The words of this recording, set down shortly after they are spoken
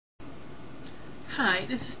Hi,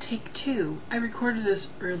 this is take 2. I recorded this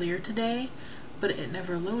earlier today, but it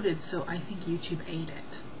never loaded, so I think YouTube ate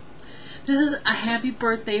it. This is a happy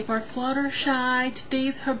birthday for Fluttershy.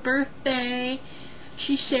 Today's her birthday.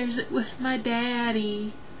 She shares it with my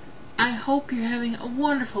daddy. I hope you're having a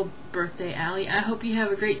wonderful birthday, Allie. I hope you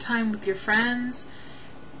have a great time with your friends.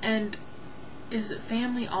 And is it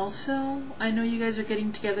family also? I know you guys are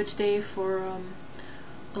getting together today for a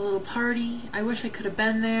little party. I wish I could have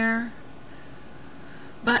been there.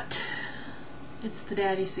 But it's the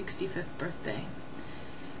daddy's 65th birthday.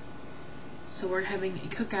 So we're having a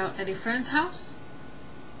cookout at a friend's house.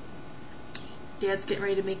 Dad's getting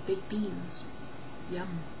ready to make baked beans.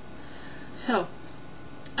 Yum. So,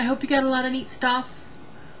 I hope you got a lot of neat stuff.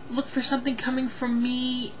 Look for something coming from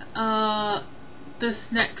me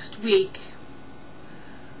this next week.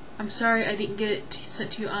 I'm sorry I didn't get it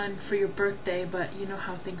sent to you on for your birthday, but you know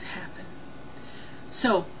how things happen.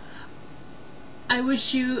 So, I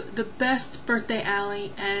wish you the best birthday,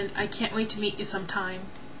 Allie, and I can't wait to meet you sometime.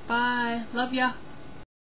 Bye. Love ya.